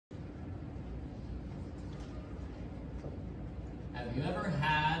Have you ever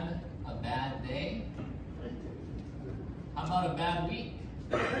had a bad day? How about a bad week?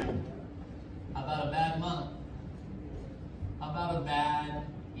 How about a bad month? How about a bad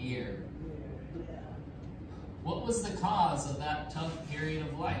year? What was the cause of that tough period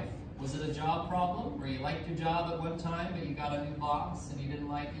of life? Was it a job problem where you liked your job at one time but you got a new boss and you didn't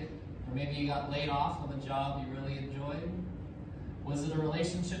like it? Or maybe you got laid off of a job you really enjoyed? Was it a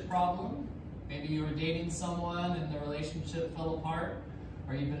relationship problem? Maybe you were dating someone and the relationship fell apart,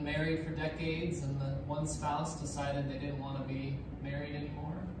 or you've been married for decades and the one spouse decided they didn't want to be married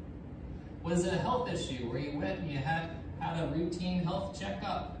anymore. Was it a health issue where you went and you had a routine health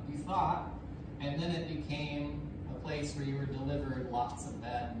checkup, you thought, and then it became a place where you were delivered lots of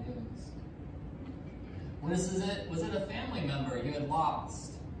bad news? Was it a family member you had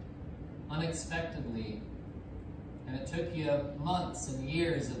lost unexpectedly? And it took you months and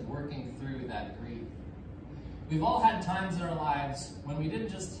years of working through that grief. We've all had times in our lives when we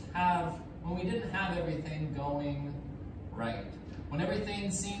didn't have everything going right. When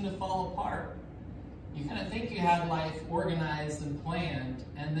everything seemed to fall apart. You kind of think you had life organized and planned,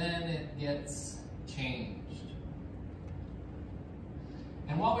 and then it gets changed.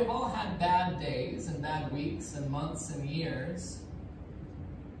 And while we've all had bad days and bad weeks and months and years,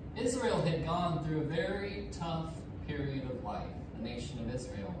 Israel had gone through a very tough period of life, the nation of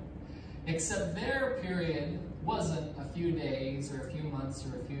Israel. Except their period wasn't a few days or a few months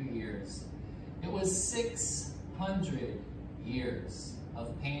or a few years. It was 600 years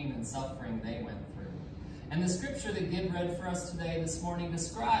of pain and suffering they went through. And the scripture that Gib read for us today, this morning,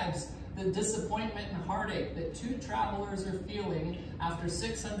 describes the disappointment and heartache that two travelers are feeling after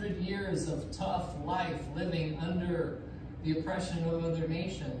 600 years of tough life living under the oppression of other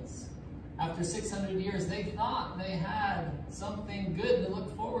nations. After 600 years, they thought they had something good to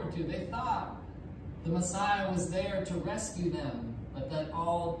look forward to. They thought the Messiah was there to rescue them, but that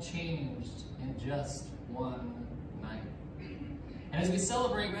all changed in just one night. And as we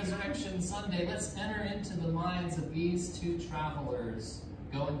celebrate Resurrection Sunday, let's enter into the minds of these two travelers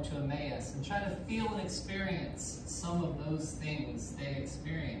going to Emmaus and try to feel and experience some of those things they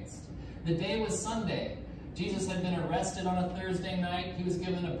experienced. The day was Sunday. Jesus had been arrested on a Thursday night. He was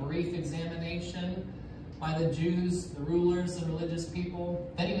given a brief examination by the Jews, the rulers, the religious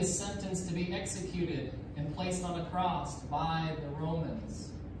people. Then he was sentenced to be executed and placed on a cross by the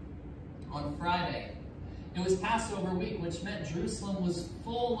Romans. On Friday, it was Passover week, which meant Jerusalem was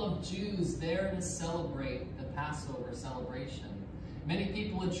full of Jews there to celebrate the Passover celebration. Many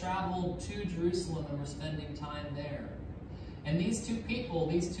people had traveled to Jerusalem and were spending time there. And these two people,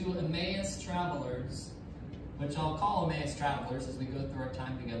 these two Emmaus travelers, which I'll call Emmaus travelers as we go through our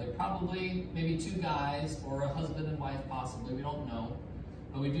time together. Probably maybe two guys or a husband and wife possibly, we don't know.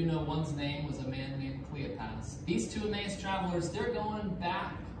 But we do know one's name was a man named Cleopas. These two Emmaus travelers, they're going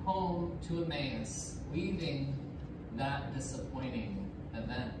back home to Emmaus, leaving that disappointing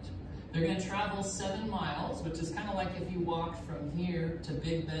event. They're going to travel 7 miles, which is kind of like if you walked from here to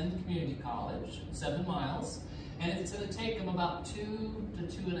Big Bend Community College, 7 miles. And it's going to take them about 2 to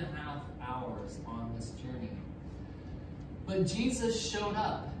 2.5 hours on this journey. But Jesus showed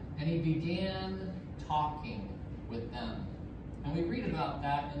up and he began talking with them. And we read about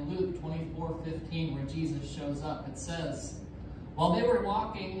that in Luke 24:15, where Jesus shows up. It says, while they were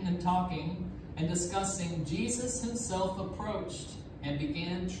walking and talking and discussing, Jesus himself approached and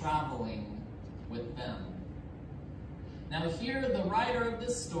began traveling with them. Now here, the writer of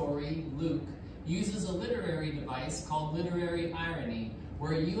this story, Luke, uses a literary device called literary irony,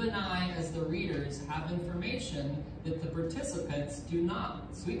 where you and I, as the readers, have information that the participants do not.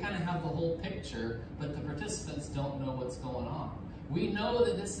 So we kind of have the whole picture, but the participants don't know what's going on. We know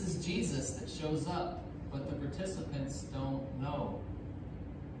that this is Jesus that shows up, but the participants don't know.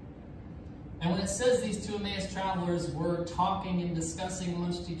 And when it says these two Emmaus travelers were talking and discussing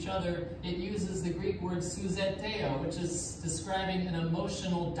amongst each other, it uses the Greek word souzeteo, which is describing an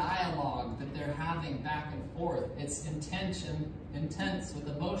emotional dialogue that they're having back and forth. It's intense with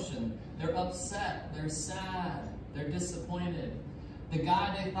emotion. They're upset, they're sad, they're disappointed. The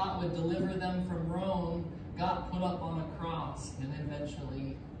guy they thought would deliver them from Rome got put up on a cross and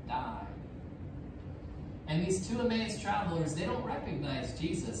eventually died. And these two Emmaus travelers, they don't recognize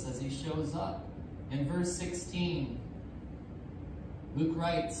Jesus as he shows up. In verse 16, Luke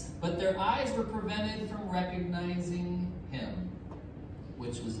writes, but their eyes were prevented from recognizing him,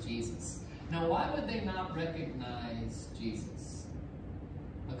 which was Jesus. Now, why would they not recognize Jesus?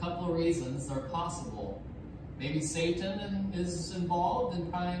 A couple of reasons are possible. Maybe Satan is involved in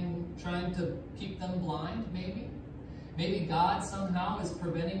trying to keep them blind, maybe. Maybe God somehow is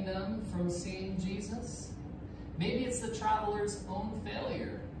preventing them from seeing Jesus. Maybe it's the travelers' own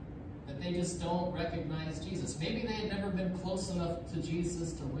failure, that they just don't recognize Jesus. Maybe they had never been close enough to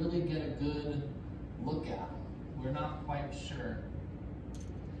Jesus to really get a good look at him. We're not quite sure.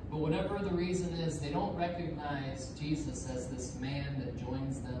 But whatever the reason is, they don't recognize Jesus as this man that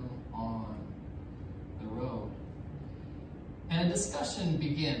joins them on the road. And a discussion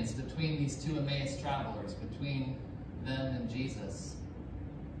begins between these two Emmaus travelers, between them and Jesus.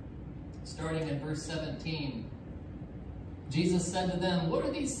 Starting in verse 17, Jesus said to them, "What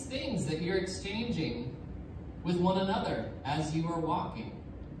are these things that you're exchanging with one another as you are walking?"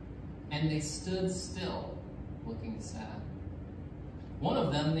 And they stood still, looking sad. One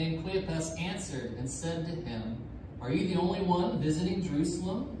of them, named Cleopas, answered and said to him, "Are you the only one visiting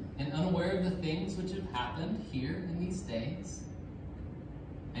Jerusalem and unaware of the things which have happened here in these days?"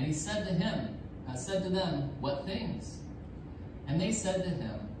 And he said to them, "What things?" And they said to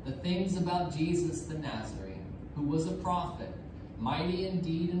him, "The things about Jesus the Nazarene, who was a prophet, mighty in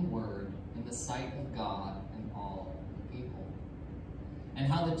deed and word, in the sight of God and all the people.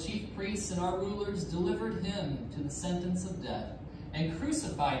 And how the chief priests and our rulers delivered him to the sentence of death and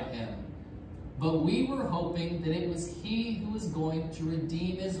crucified him. But we were hoping that it was he who was going to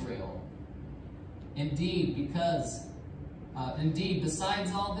redeem Israel. Indeed,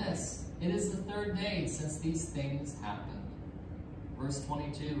 besides all this, it is the third day since these things happened." Verse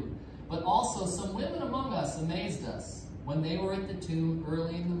 22, "But also some women among us amazed us when they were at the tomb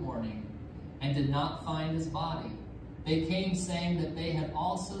early in the morning and did not find his body. They came saying that they had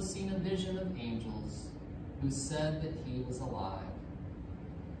also seen a vision of angels who said that he was alive.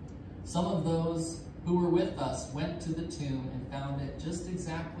 Some of those who were with us went to the tomb and found it just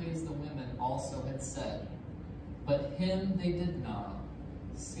exactly as the women also had said, but him they did not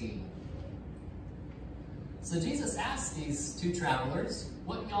see." So Jesus asked these two travelers,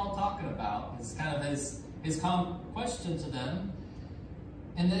 "What y'all talking about?" It's kind of his question to them.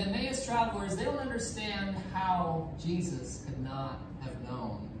 And the Emmaus travelers, they don't understand how Jesus could not have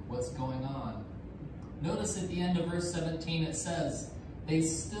known what's going on. Notice at the end of verse 17 it says, "They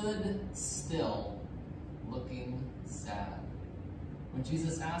stood still, looking sad." When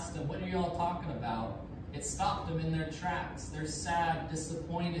Jesus asked them, "What are y'all talking about?" it stopped them in their tracks. They're sad,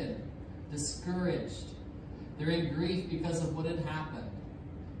 disappointed, discouraged. They're in grief because of what had happened.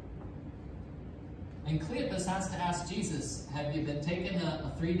 And Cleopas has to ask Jesus, "Have you been taking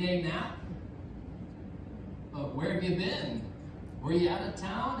a 3-day nap? Where have you been? Were you out of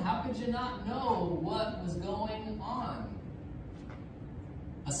town? How could you not know what was going on?"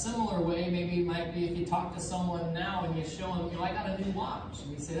 A similar way maybe might be if you talk to someone now and you show them, "I got a new watch."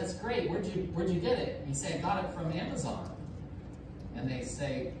 And you say, "That's great. Where'd you get it?" And you say, "I got it from Amazon." And they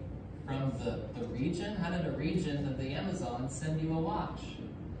say, "From the region? How did a region of the Amazon send you a watch?"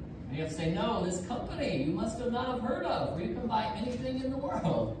 And you have to say, "No, this company you must have not have heard of, where you can buy anything in the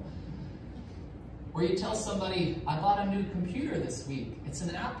world." Or you tell somebody, "I bought a new computer this week. It's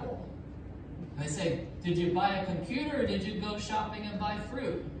an Apple." And they say, "Did you buy a computer or did you go shopping and buy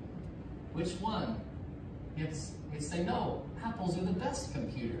fruit? Which one?" You say, "No, Apples are the best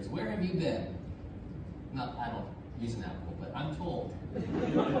computers. Where have you been?" No, I don't use an Apple, but I'm told they're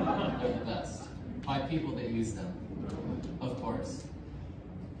the best by people that use them, of course.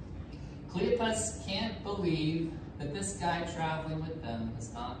 Cleopas can't believe that this guy traveling with them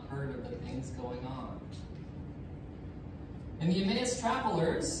has not heard of the things going on. And the Emmaus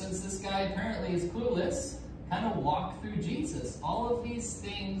travelers, since this guy apparently is clueless, kind of walk through Jesus. All of these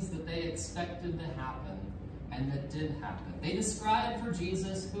things that they expected to happen and that did happen. They described for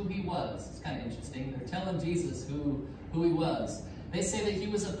Jesus who he was. It's kind of interesting. They're telling Jesus who he was. They say that he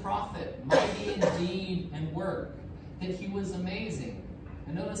was a prophet, mighty in deed and work, that he was amazing.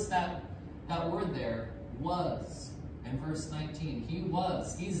 And notice that word there, was, in verse 19. He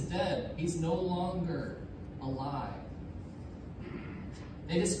was. He's dead. He's no longer alive.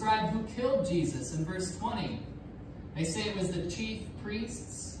 They describe who killed Jesus in verse 20. They say it was the chief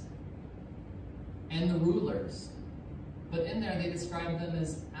priests and the rulers. But in there they describe them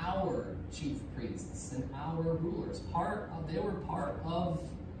as our chief priests and our rulers. They were part of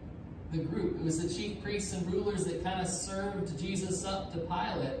the group. It was the chief priests and rulers that kind of served Jesus up to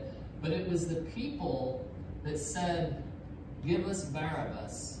Pilate, but it was the people that said, "Give us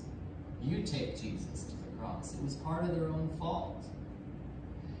Barabbas. You take Jesus to the cross." It was part of their own fault.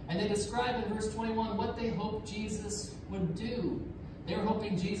 And they describe in verse 21 what they hoped Jesus would do. They were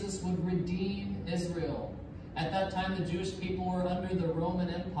hoping Jesus would redeem Israel. At that time, the Jewish people were under the Roman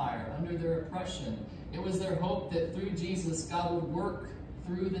Empire, under their oppression. It was their hope that through Jesus, God would work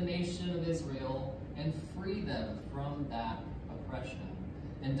through the nation of Israel and free them from that oppression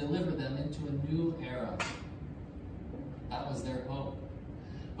and deliver them into a new era. was their hope.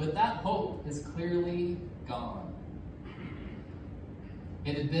 But that hope is clearly gone.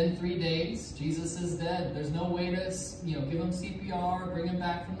 It had been 3 days. Jesus is dead. There's no way to, give him CPR, bring him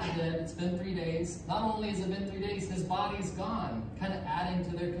back from the dead. It's been 3 days. Not only has it been 3 days, his body's gone, kind of adding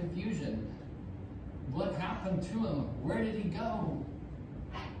to their confusion. What happened to him? Where did he go?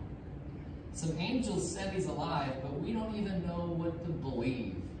 Some angels said he's alive, but we don't even know what to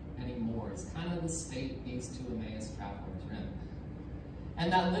believe anymore. It's kind of the state these two Emmaus travelers are in.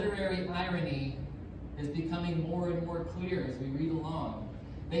 And that literary irony is becoming more and more clear as we read along.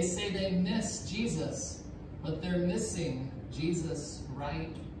 They say they miss Jesus, but they're missing Jesus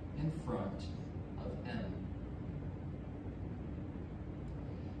right in front of him.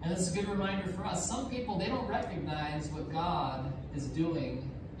 And this is a good reminder for us. Some people, they don't recognize what God is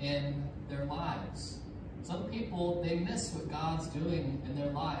doing in their lives. Some people, they miss what God's doing in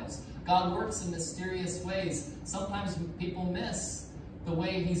their lives. God works in mysterious ways. Sometimes people miss the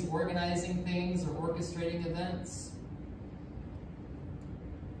way he's organizing things or orchestrating events.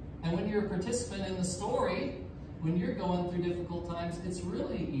 And when you're a participant in the story, when you're going through difficult times, it's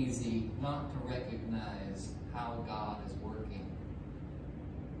really easy not to recognize how God is working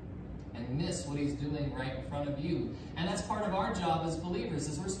and miss what he's doing right in front of you. And that's part of our job as believers,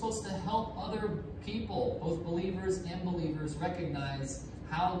 is we're supposed to help other people, both believers and unbelievers, recognize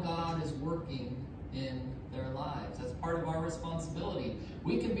how God is working in their lives. That's part of our responsibility.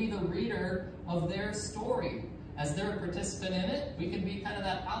 We can be the reader of their story. As they're a participant in it, we can be kind of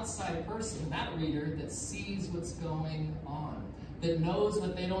that outside person, that reader that sees what's going on, that knows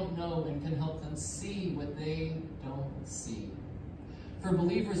what they don't know and can help them see what they don't see. For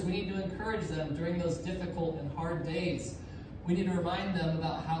believers, we need to encourage them during those difficult and hard days. We need to remind them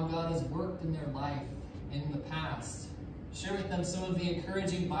about how God has worked in their life in the past. Share with them some of the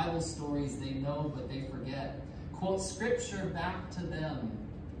encouraging Bible stories they know but they forget. Quote scripture back to them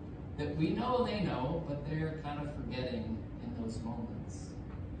that we know they know, but they're kind of forgetting in those moments.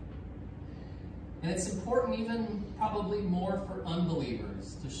 And it's important, even probably more for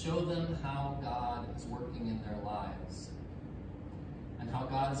unbelievers, to show them how God is working in their lives and how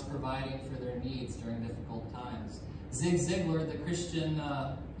God is providing for their needs during difficult times. Zig Ziglar, the Christian,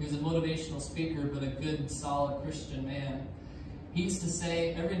 he was a motivational speaker, but a good, solid Christian man. He used to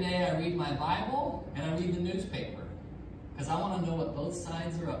say, every day I read my Bible and I read the newspaper because I want to know what both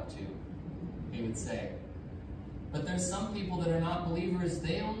sides are up to, he would say. But there's some people that are not believers,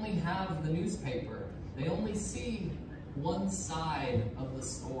 they only have the newspaper. They only see one side of the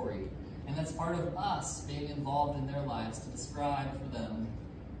story. And that's part of us being involved in their lives to describe for them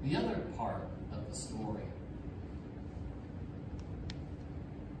the other part of the story.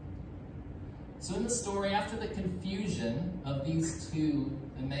 So in the story, after the confusion of these two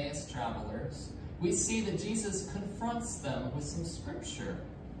Emmaus travelers, we see that Jesus confronts them with some scripture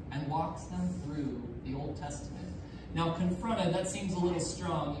and walks them through the Old Testament. Now, confronted, that seems a little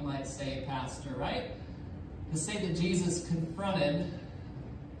strong, you might say, Pastor, right? To say that Jesus confronted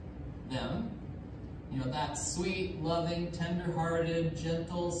them, that sweet, loving, tender-hearted,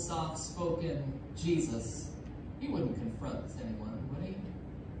 gentle, soft-spoken Jesus, he wouldn't confront anyone, would he?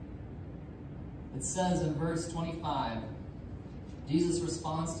 It says in verse 25, Jesus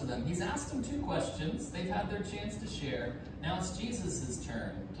responds to them. He's asked them 2 questions. They've had their chance to share. Now it's Jesus'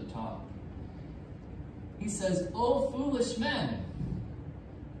 turn to talk. He says, "O foolish men,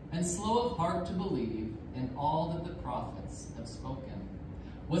 and slow of heart to believe in all that the prophets have spoken.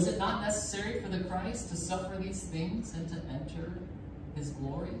 Was it not necessary for the Christ to suffer these things and to enter his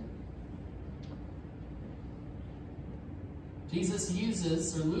glory?" Jesus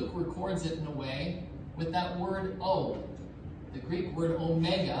uses, or Luke records it in a way, with that word "o," the Greek word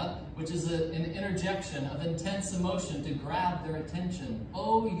omega, which is an interjection of intense emotion to grab their attention.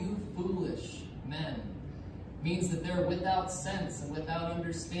 "Oh, you foolish men," means that they're without sense and without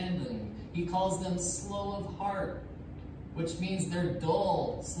understanding. He calls them slow of heart, which means they're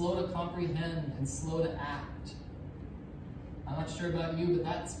dull, slow to comprehend, and slow to act. I'm not sure about you, but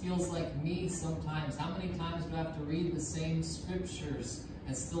that feels like me sometimes. How many times do I have to read the same scriptures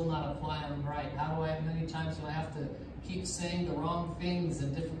and still not apply them right? How many times do I have to keep saying the wrong things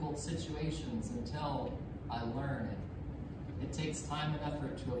in difficult situations until I learn it? It takes time and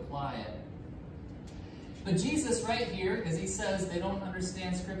effort to apply it. But Jesus right here, as he says they don't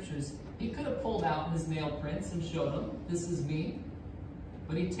understand scriptures, he could have pulled out his nail prints and showed them, this is me.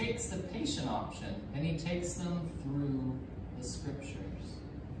 But he takes the patient option and he takes them through the scriptures.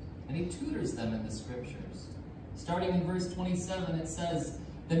 And he tutors them in the scriptures. Starting in verse 27, it says,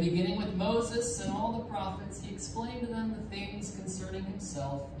 "Then beginning with Moses and all the prophets, he explained to them the things concerning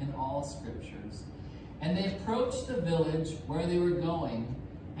himself in all scriptures. And they approached the village where they were going,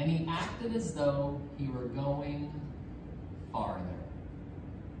 and he acted as though he were going farther.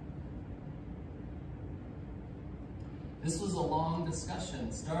 This was a long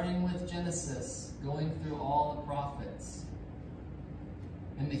discussion, starting with Genesis, going through all the prophets.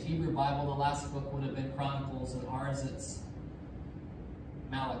 In the Hebrew Bible, the last book would have been Chronicles, and ours it's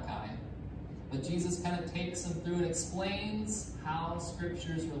Malachi. But Jesus kind of takes them through and explains how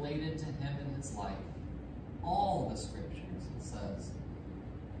Scripture is related to him in his life. All the Scriptures, it says.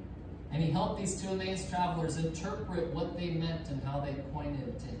 And he helped these two Emmaus travelers interpret what they meant and how they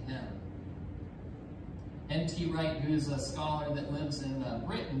pointed to him. N.T. Wright, who's a scholar that lives in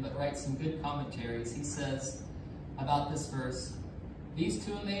Britain but writes some good commentaries, he says about this verse, these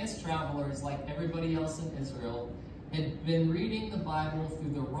two Emmaus travelers, like everybody else in Israel, had been reading the Bible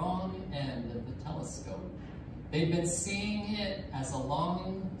through the wrong end of the telescope. They'd been seeing it as a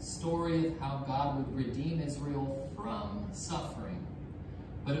long story of how God would redeem Israel from suffering.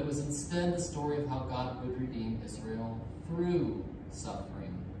 But it was instead the story of how God would redeem Israel through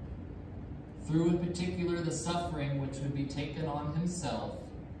suffering. Through, in particular, the suffering which would be taken on himself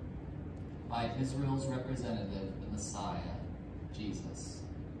by Israel's representative, the Messiah, Jesus.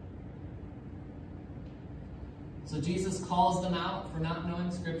 So Jesus calls them out for not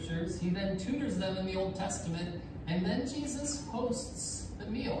knowing Scriptures. He then tutors them in the Old Testament, and then Jesus hosts the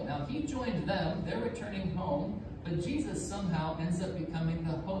meal. Now, he joined them. They're returning home, but Jesus somehow ends up becoming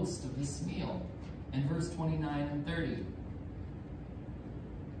the host of this meal in verse 29 and 30.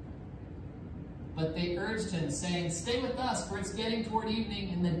 But they urged him, saying, "Stay with us, for it's getting toward evening,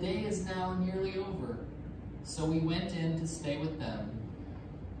 and the day is now nearly over." So he went in to stay with them.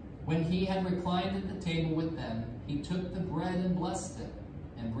 When he had reclined at the table with them, he took the bread and blessed it,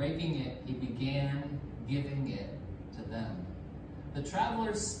 and breaking it, he began giving it to them. The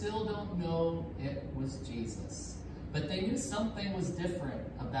travelers still don't know it was Jesus, but they knew something was different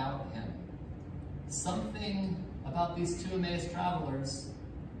about him. Something about these two Emmaus travelers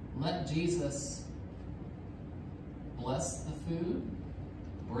let Jesus bless the food,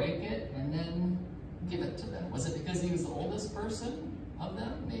 break it, and then give it to them. Was it because he was the oldest person of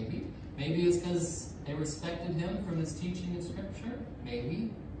them? Maybe. Maybe it was because they respected him from his teaching of Scripture?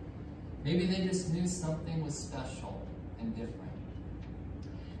 Maybe. Maybe they just knew something was special and different.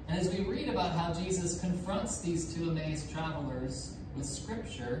 And as we read about how Jesus confronts these two Emmaus travelers with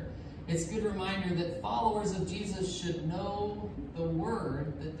Scripture, it's a good reminder that followers of Jesus should know the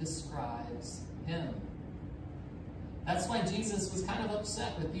word that describes him. That's why Jesus was kind of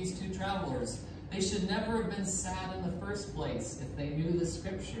upset with these two travelers. They should never have been sad in the first place if they knew the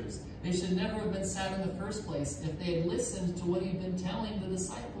Scriptures. They should never have been sad in the first place if they had listened to what he'd been telling the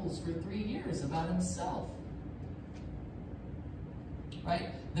disciples for 3 years about himself.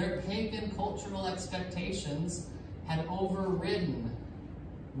 Right? Their pagan cultural expectations had overridden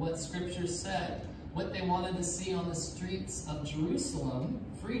what Scripture said. What they wanted to see on the streets of Jerusalem,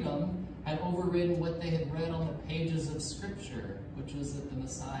 freedom, had overridden what they had read on the pages of Scripture, which was that the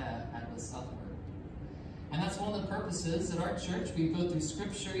Messiah had to suffer. And that's one of the purposes at our church. We go through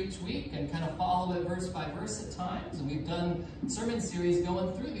Scripture each week and kind of follow it verse by verse at times. And we've done sermon series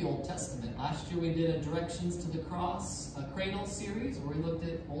going through the Old Testament. Last year we did a Directions to the Cross, a Cradle series, where we looked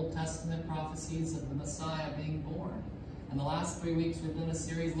at Old Testament prophecies of the Messiah being born. And the last 3 weeks we've done a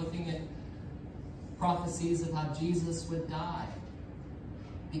series looking at prophecies of how Jesus would die.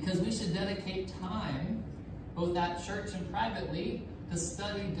 Because we should dedicate time, both at church and privately, to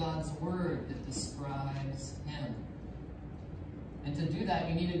study God's Word that describes him. And to do that,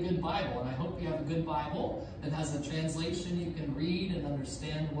 you need a good Bible. And I hope you have a good Bible that has a translation you can read and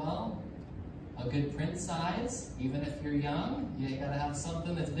understand well. A good print size, even if you're young, you gotta have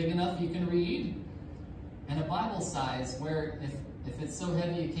something that's big enough you can read. And a Bible size where if it's so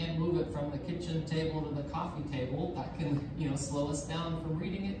heavy you can't move it from the kitchen table to the coffee table, that can, slow us down from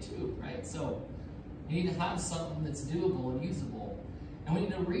reading it too, right? So you need to have something that's doable and usable. And we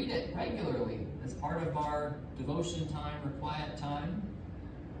need to read it regularly as part of our devotion time or quiet time.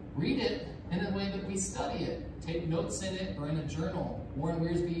 Read it in a way that we study it. Take notes in it or in a journal. Warren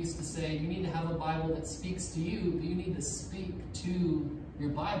Wiersbe used to say, you need to have a Bible that speaks to you, but you need to speak to your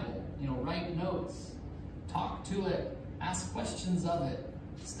Bible. Write notes, talk to it, ask questions of it,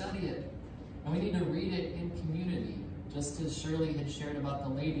 study it. And we need to read it in community. Just as Shirley had shared about the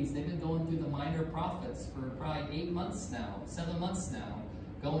ladies, they've been going through the minor prophets for probably 8 months now, 7 months now,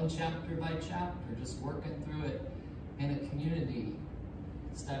 going chapter by chapter, just working through it in a community,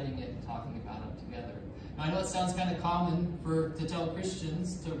 studying it and talking about it together. Now, I know it sounds kind of common to tell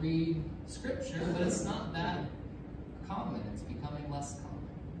Christians to read Scripture, but it's not that common. It's becoming less common.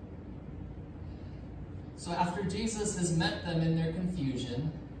 So after Jesus has met them in their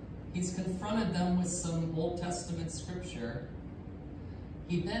confusion, he's confronted them with some Old Testament scripture.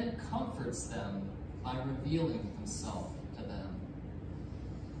 He then comforts them by revealing himself to them.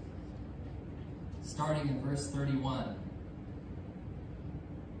 Starting in verse 31.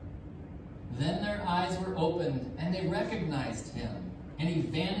 Then their eyes were opened, and they recognized him, and he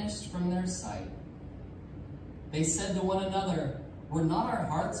vanished from their sight. They said to one another, "Were not our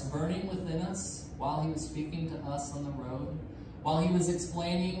hearts burning within us while he was speaking to us on the road, while he was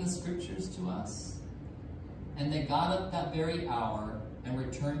explaining the scriptures to us?" And they got up that very hour and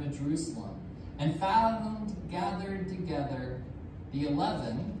returned to Jerusalem, and found gathered together the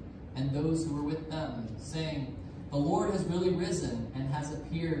 11 and those who were with them, saying, "The Lord has really risen and has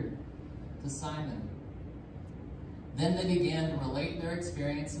appeared to Simon." Then they began to relate their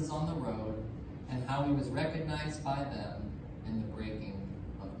experiences on the road and how he was recognized by them in the breaking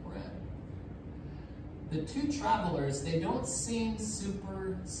of bread. The two travelers, they don't seem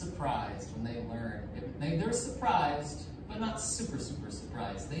super surprised when they learn. They're surprised, but not super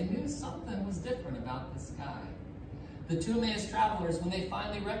surprised. They knew something was different about this guy. The two Emmaus travelers, when they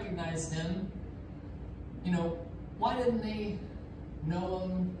finally recognized him, why didn't they know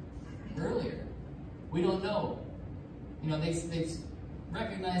him earlier? We don't know. They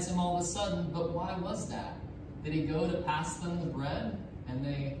recognized him all of a sudden, but why was that? Did he go to pass them the bread and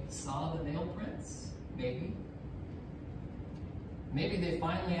they saw the nail prints? Maybe. Maybe they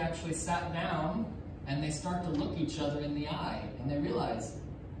finally actually sat down and they start to look each other in the eye and they realize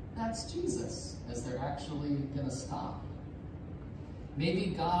that's Jesus, as they're actually going to stop.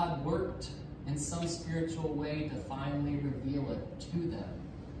 Maybe God worked in some spiritual way to finally reveal it to them.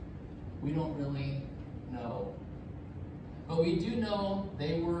 We don't really know. But we do know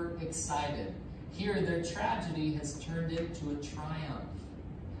they were excited. Here, their tragedy has turned into a triumph.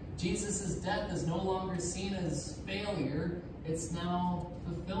 Jesus' death is no longer seen as failure, it's now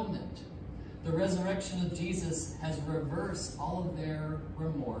fulfillment. The resurrection of Jesus has reversed all of their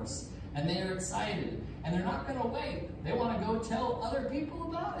remorse, and they are excited. And they're not going to wait. They want to go tell other people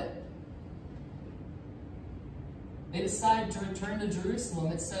about it. They decide to return to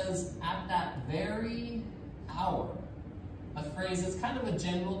Jerusalem. It says, at that very hour. A phrase that's kind of a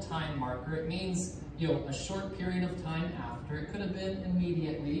general time marker. It means, a short period of time after. It could have been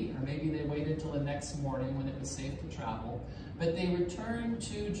immediately, or maybe they waited till the next morning when it was safe to travel. But they returned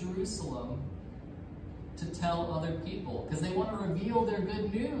to Jerusalem to tell other people, because they want to reveal their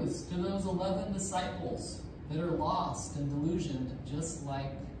good news to those 11 disciples that are lost and delusioned just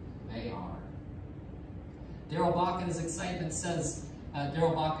like they are. Darrell Bach in his excitement says,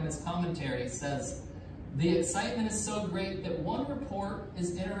 Darrell Bach in his commentary says, the excitement is so great that one report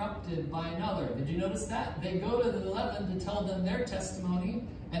is interrupted by another. Did you notice that? They go to the 11 to tell them their testimony,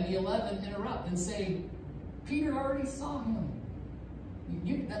 and the 11 interrupt and say, Peter already saw him.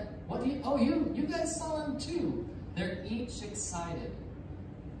 You guys saw him too. They're each excited.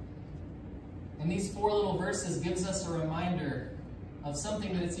 And these 4 little verses gives us a reminder of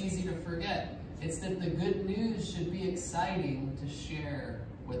something that it's easy to forget. It's that the good news should be exciting to share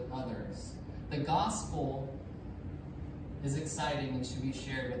with others. The gospel is exciting and should be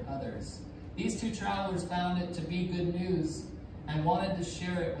shared with others. These 2 travelers found it to be good news and wanted to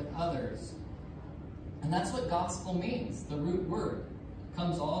share it with others. And that's what gospel means. The root word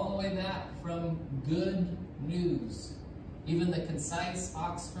comes all the way back from good news. Even the concise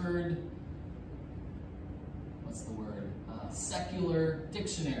Oxford, secular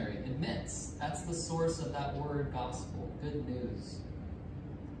dictionary admits that's the source of that word gospel, good news.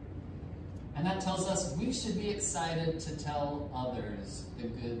 And that tells us we should be excited to tell others the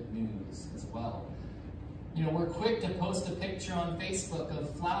good news as well. We're quick to post a picture on Facebook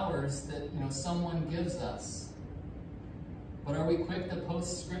of flowers that, someone gives us. But are we quick to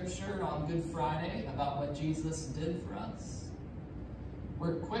post scripture on Good Friday about what Jesus did for us?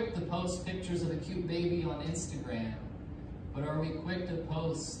 We're quick to post pictures of a cute baby on Instagram. But are we quick to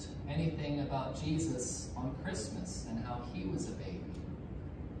post anything about Jesus on Christmas and how he was a baby?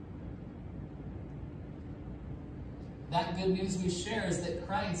 That good news we share is that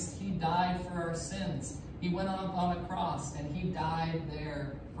Christ, he died for our sins. He went up on a cross and he died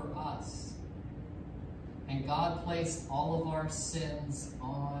there for us. And God placed all of our sins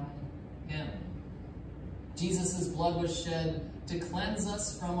on him. Jesus' blood was shed to cleanse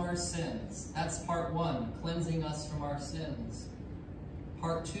us from our sins. That's part 1, cleansing us from our sins.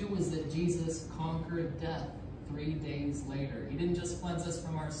 Part 2 was that Jesus conquered death 3 days later. He didn't just cleanse us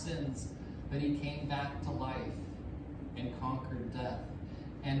from our sins, but he came back to life and conquered death.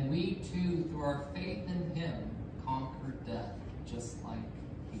 And we too, through our faith in him, conquered death just like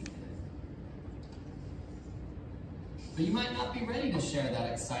he did. But you might not be ready to share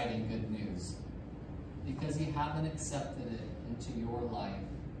that exciting good news because you haven't accepted it into your life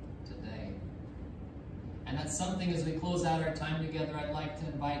today. And that's something, as we close out our time together, I'd like to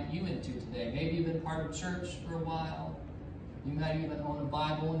invite you into today. Maybe you've been part of church for a while. You might even own a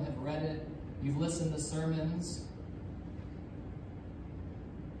Bible and have read it. You've listened to sermons.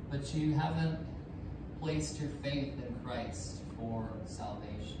 But you haven't placed your faith in Christ for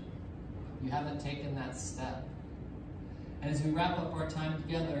salvation. You haven't taken that step. And as we wrap up our time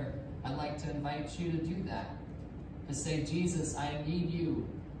together, I'd like to invite you to do that. To say, Jesus, I need you.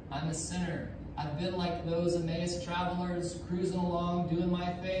 I'm a sinner. I've been like those Emmaus travelers, cruising along, doing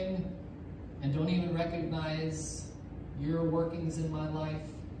my thing, and don't even recognize your workings in my life.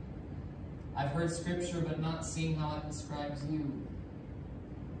 I've heard Scripture, but not seen how it describes you.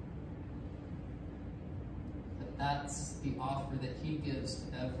 But that's the offer that he gives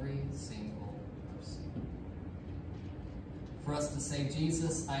to every single person. For us to say,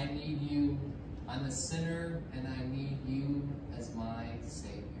 Jesus, I need you. I'm a sinner, and I need you as my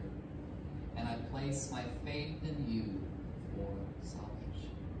Savior. And I place my faith in you for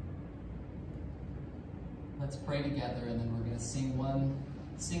salvation. Let's pray together, and then we're going to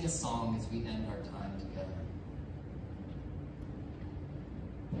sing a song as we end our time together.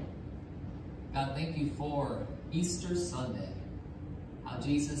 God, thank you for Easter Sunday, how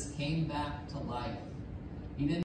Jesus came back to life. He didn't